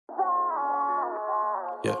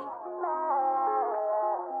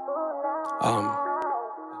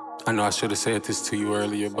I know I should have said this to you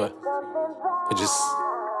earlier, but it just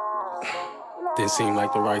didn't seem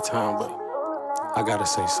like the right time, but I gotta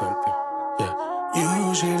say something, yeah.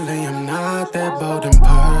 Usually I'm not that bold in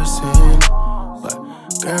person, but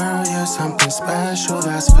girl, you're something special,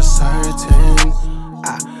 that's for certain.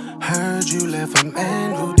 I heard you left a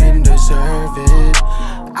man who didn't deserve it.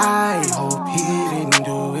 I hope he didn't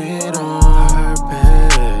do it on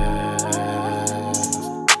purpose.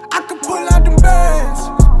 I could pull out the bands,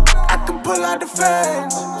 I could pull out the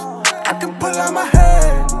fans, I could pull out my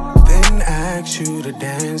head, then ask you to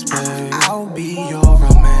dance, babe. I'll be your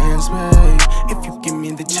romance, babe, if you give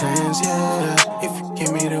me the chance, yeah. If you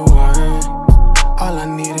give me the one, all I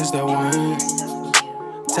need is that one.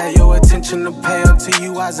 Tell your attention to pay up to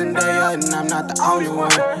you, Zendaya, and I'm not the only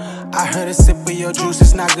one. I heard a sip of your juice,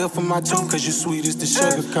 it's not good for my tooth, cause you sweet as the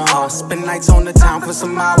sugar cone. Spend nights on the town for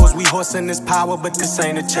some hours, we horsing this power, but this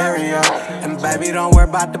ain't a chariot. And baby, don't worry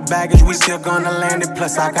about the baggage, we still gonna land it,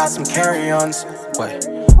 plus I got some carry-ons. Wait,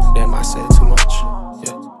 damn, I said too much,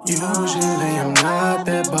 yeah. Usually I'm not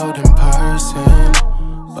that bold in person,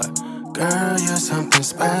 but girl, you're something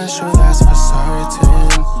special, that's for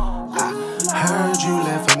certain. I heard you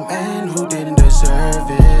left a man who